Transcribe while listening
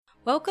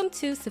Welcome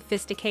to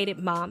Sophisticated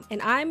Mom,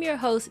 and I'm your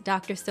host,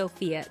 Dr.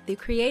 Sophia, the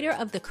creator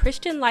of the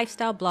Christian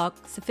lifestyle blog,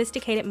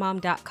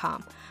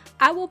 sophisticatedmom.com.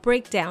 I will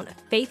break down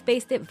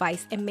faith-based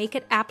advice and make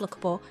it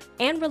applicable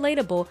and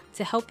relatable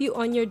to help you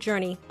on your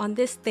journey on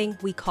this thing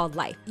we call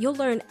life. You'll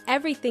learn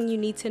everything you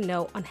need to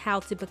know on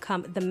how to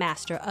become the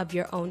master of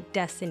your own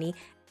destiny.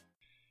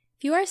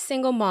 If you are a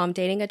single mom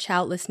dating a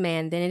childless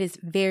man, then it is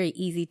very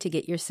easy to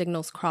get your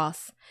signals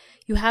crossed.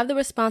 You have the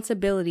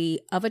responsibility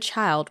of a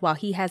child while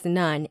he has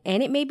none,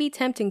 and it may be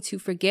tempting to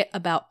forget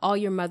about all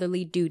your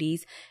motherly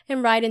duties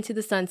and ride into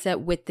the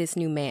sunset with this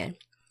new man.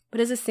 But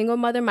as a single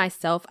mother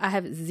myself, I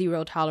have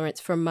zero tolerance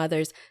for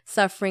mothers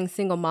suffering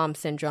single mom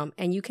syndrome,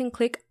 and you can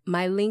click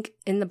my link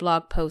in the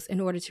blog post in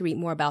order to read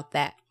more about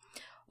that.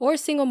 Or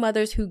single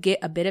mothers who get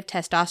a bit of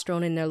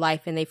testosterone in their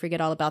life and they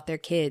forget all about their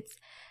kids.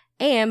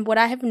 And what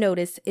I have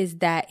noticed is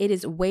that it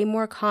is way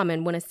more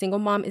common when a single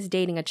mom is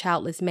dating a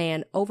childless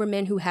man over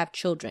men who have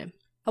children.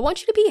 I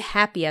want you to be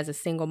happy as a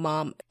single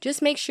mom.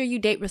 Just make sure you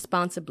date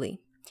responsibly.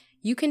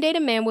 You can date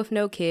a man with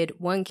no kid,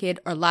 one kid,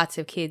 or lots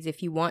of kids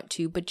if you want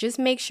to, but just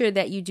make sure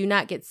that you do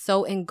not get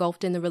so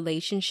engulfed in the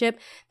relationship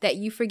that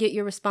you forget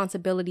your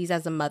responsibilities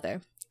as a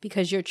mother.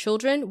 Because your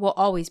children will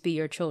always be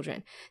your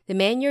children. The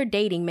man you're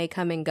dating may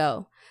come and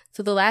go.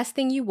 So the last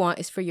thing you want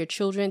is for your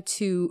children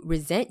to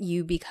resent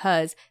you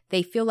because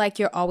they feel like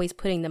you're always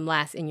putting them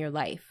last in your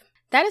life.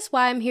 That is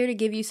why I'm here to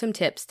give you some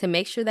tips to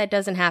make sure that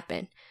doesn't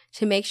happen.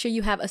 To make sure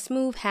you have a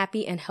smooth,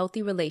 happy, and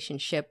healthy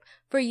relationship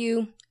for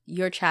you,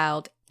 your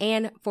child,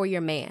 and for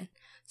your man.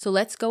 So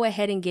let's go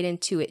ahead and get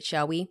into it,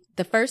 shall we?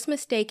 The first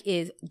mistake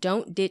is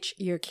don't ditch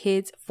your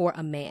kids for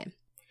a man.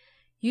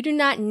 You do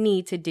not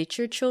need to ditch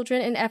your children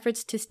in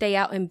efforts to stay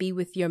out and be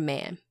with your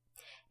man.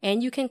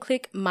 And you can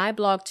click my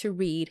blog to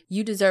read,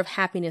 You Deserve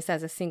Happiness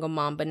as a Single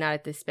Mom, but not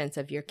at the expense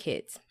of your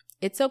kids.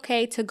 It's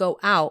okay to go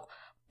out,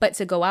 but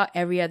to go out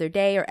every other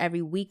day or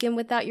every weekend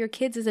without your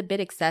kids is a bit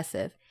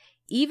excessive.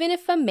 Even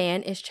if a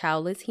man is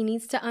childless, he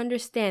needs to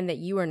understand that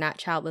you are not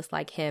childless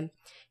like him.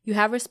 You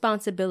have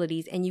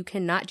responsibilities and you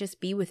cannot just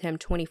be with him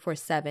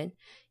 24/7.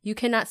 You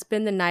cannot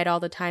spend the night all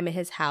the time at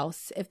his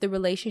house. If the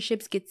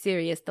relationships get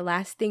serious, the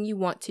last thing you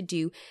want to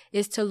do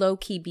is to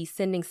low-key be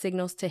sending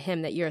signals to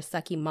him that you're a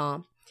sucky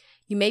mom.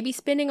 You may be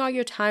spending all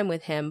your time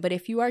with him, but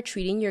if you are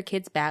treating your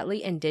kids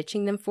badly and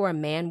ditching them for a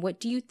man, what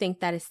do you think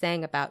that is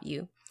saying about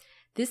you?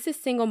 This is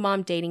Single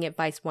Mom Dating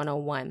Advice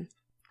 101.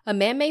 A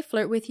man may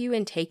flirt with you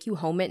and take you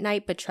home at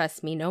night, but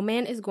trust me, no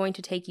man is going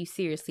to take you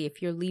seriously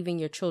if you're leaving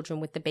your children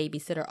with the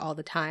babysitter all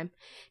the time.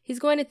 He's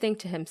going to think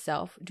to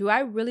himself, do I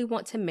really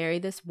want to marry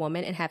this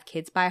woman and have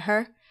kids by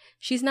her?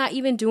 She's not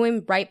even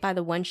doing right by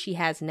the one she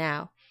has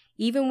now.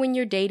 Even when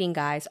you're dating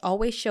guys,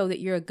 always show that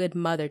you're a good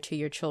mother to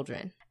your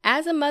children.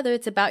 As a mother,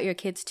 it's about your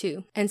kids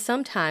too. And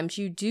sometimes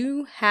you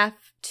do have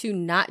to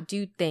not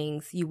do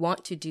things you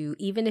want to do,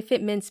 even if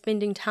it means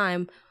spending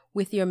time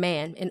with your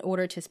man in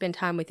order to spend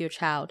time with your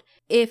child.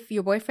 If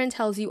your boyfriend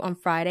tells you on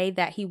Friday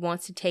that he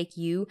wants to take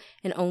you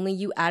and only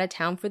you out of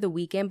town for the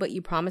weekend, but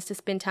you promise to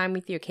spend time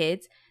with your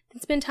kids,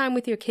 then spend time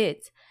with your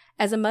kids.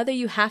 As a mother,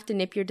 you have to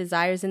nip your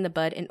desires in the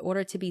bud in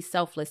order to be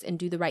selfless and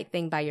do the right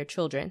thing by your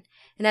children.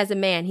 And as a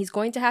man, he's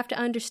going to have to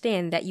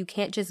understand that you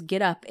can't just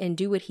get up and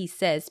do what he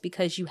says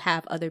because you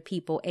have other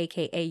people,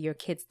 aka your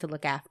kids, to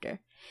look after.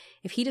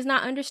 If he does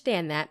not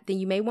understand that, then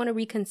you may want to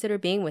reconsider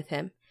being with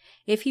him.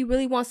 If he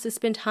really wants to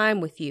spend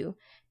time with you,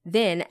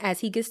 then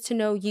as he gets to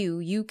know you,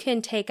 you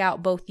can take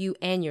out both you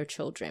and your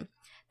children.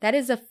 That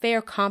is a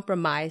fair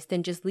compromise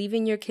than just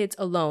leaving your kids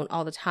alone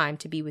all the time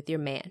to be with your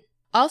man.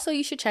 Also,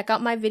 you should check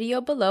out my video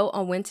below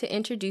on when to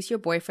introduce your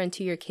boyfriend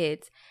to your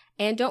kids.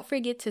 And don't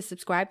forget to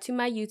subscribe to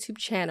my YouTube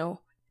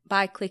channel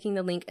by clicking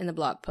the link in the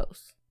blog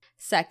post.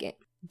 Second,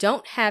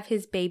 don't have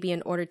his baby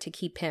in order to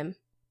keep him.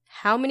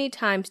 How many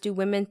times do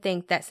women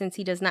think that since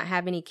he does not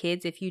have any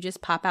kids, if you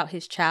just pop out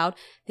his child,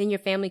 then your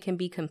family can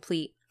be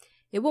complete?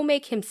 It will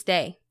make him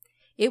stay.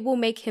 It will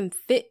make him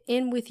fit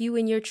in with you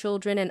and your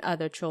children and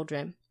other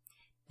children.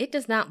 It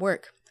does not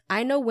work.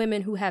 I know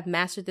women who have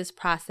mastered this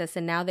process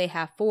and now they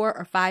have 4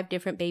 or 5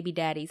 different baby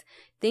daddies,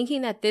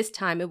 thinking that this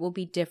time it will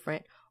be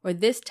different, or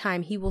this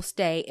time he will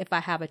stay if I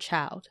have a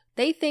child.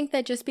 They think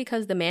that just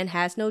because the man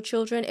has no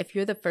children, if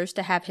you're the first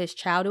to have his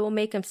child, it will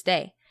make him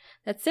stay.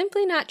 That's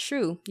simply not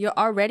true. You're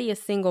already a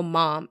single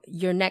mom.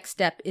 Your next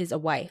step is a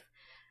wife.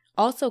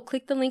 Also,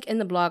 click the link in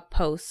the blog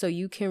post so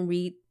you can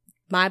read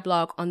my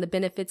blog on the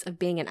benefits of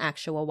being an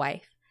actual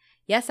wife.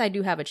 Yes, I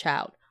do have a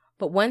child.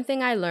 But one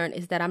thing I learned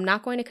is that I'm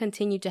not going to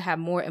continue to have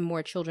more and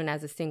more children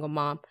as a single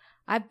mom.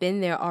 I've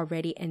been there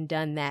already and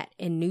done that.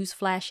 And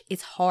newsflash,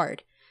 it's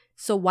hard.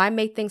 So why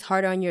make things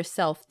harder on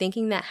yourself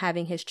thinking that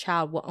having his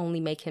child will only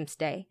make him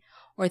stay?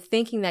 Or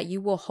thinking that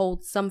you will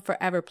hold some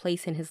forever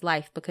place in his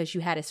life because you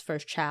had his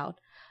first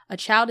child? A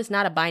child is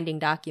not a binding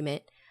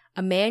document.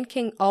 A man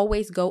can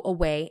always go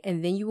away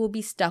and then you will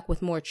be stuck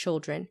with more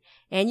children.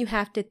 And you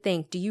have to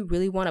think, do you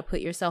really want to put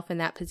yourself in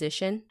that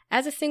position?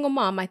 As a single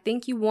mom, I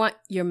think you want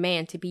your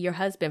man to be your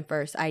husband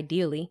first,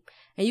 ideally.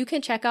 And you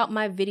can check out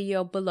my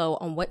video below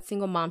on what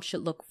single moms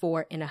should look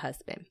for in a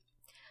husband.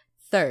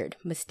 Third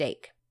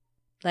mistake,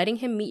 letting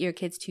him meet your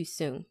kids too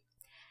soon.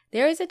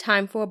 There is a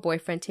time for a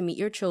boyfriend to meet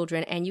your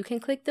children, and you can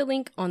click the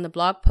link on the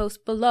blog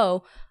post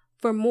below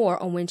for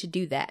more on when to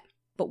do that.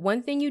 But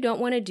one thing you don't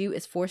want to do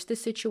is force the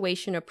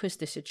situation or push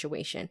the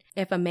situation.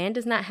 If a man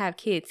does not have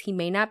kids, he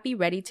may not be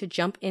ready to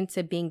jump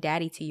into being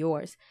daddy to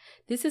yours.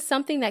 This is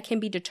something that can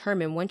be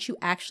determined once you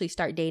actually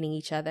start dating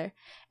each other.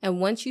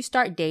 And once you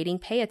start dating,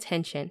 pay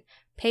attention.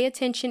 Pay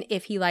attention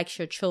if he likes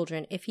your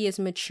children, if he is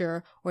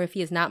mature, or if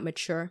he is not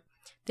mature.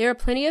 There are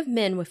plenty of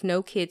men with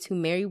no kids who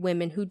marry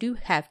women who do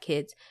have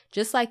kids,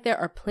 just like there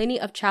are plenty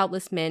of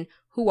childless men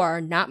who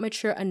are not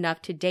mature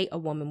enough to date a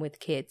woman with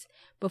kids.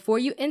 Before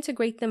you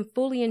integrate them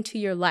fully into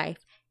your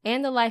life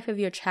and the life of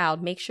your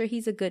child, make sure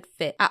he's a good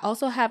fit. I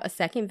also have a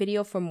second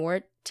video for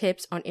more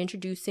tips on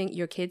introducing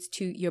your kids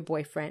to your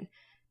boyfriend,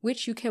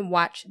 which you can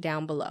watch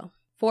down below.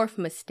 Fourth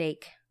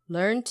mistake,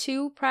 learn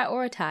to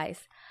prioritize.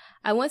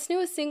 I once knew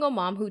a single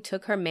mom who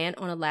took her man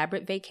on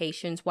elaborate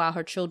vacations while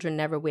her children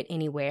never went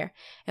anywhere.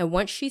 And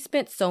once she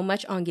spent so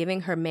much on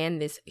giving her man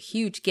this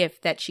huge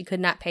gift that she could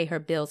not pay her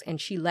bills,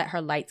 and she let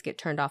her lights get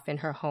turned off in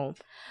her home.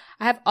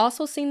 I have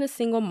also seen the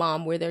single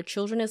mom where their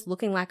children is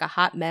looking like a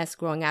hot mess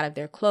growing out of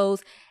their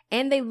clothes,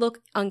 and they look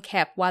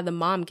unkept while the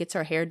mom gets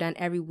her hair done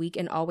every week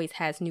and always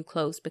has new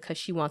clothes because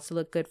she wants to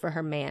look good for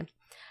her man.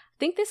 I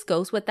think this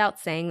goes without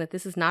saying that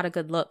this is not a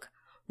good look.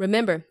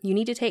 Remember, you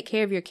need to take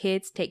care of your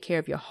kids, take care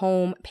of your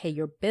home, pay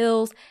your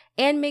bills,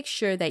 and make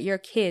sure that your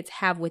kids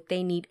have what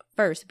they need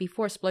first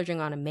before splurging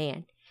on a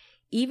man.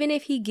 Even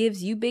if he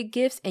gives you big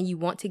gifts and you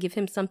want to give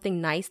him something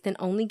nice, then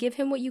only give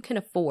him what you can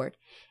afford.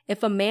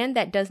 If a man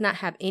that does not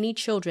have any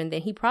children,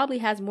 then he probably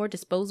has more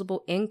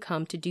disposable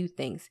income to do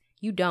things.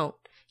 You don't.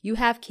 You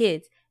have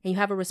kids and you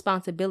have a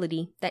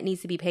responsibility that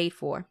needs to be paid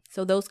for.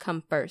 So those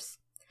come first.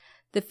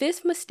 The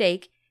fifth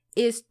mistake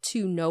is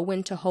to know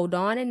when to hold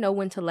on and know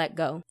when to let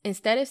go.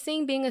 Instead of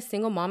seeing being a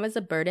single mom as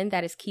a burden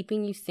that is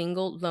keeping you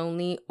single,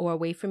 lonely, or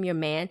away from your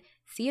man,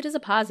 see it as a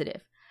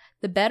positive.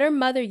 The better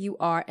mother you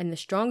are and the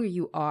stronger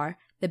you are,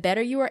 the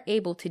better you are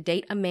able to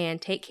date a man,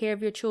 take care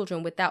of your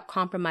children without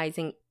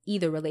compromising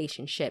either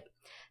relationship.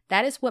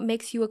 That is what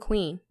makes you a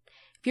queen.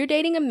 If you're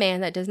dating a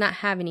man that does not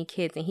have any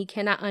kids and he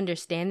cannot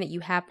understand that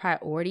you have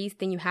priorities,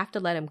 then you have to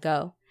let him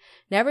go.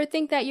 Never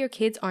think that your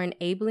kids are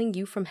enabling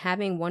you from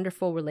having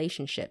wonderful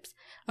relationships.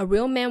 A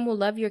real man will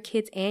love your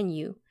kids and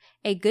you.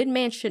 A good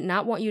man should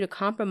not want you to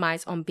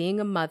compromise on being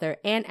a mother,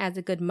 and as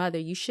a good mother,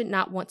 you should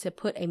not want to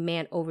put a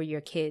man over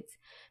your kids.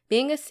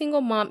 Being a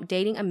single mom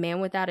dating a man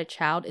without a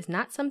child is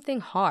not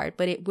something hard,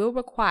 but it will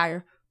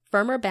require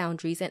firmer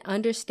boundaries and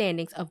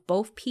understandings of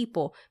both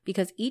people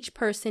because each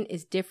person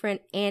is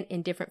different and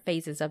in different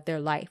phases of their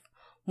life.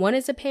 One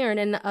is a parent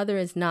and the other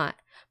is not.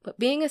 But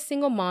being a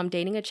single mom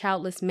dating a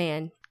childless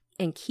man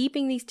and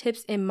keeping these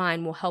tips in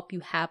mind will help you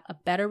have a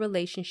better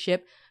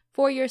relationship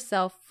for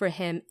yourself, for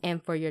him,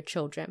 and for your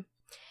children.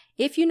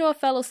 If you know a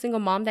fellow single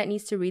mom that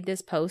needs to read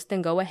this post,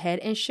 then go ahead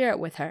and share it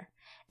with her.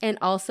 And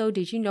also,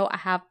 did you know I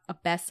have a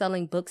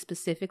best-selling book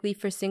specifically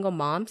for single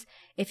moms?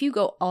 If you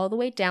go all the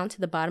way down to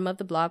the bottom of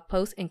the blog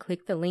post and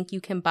click the link, you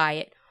can buy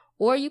it.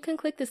 Or you can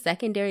click the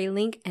secondary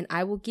link and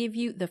I will give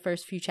you the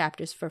first few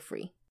chapters for free.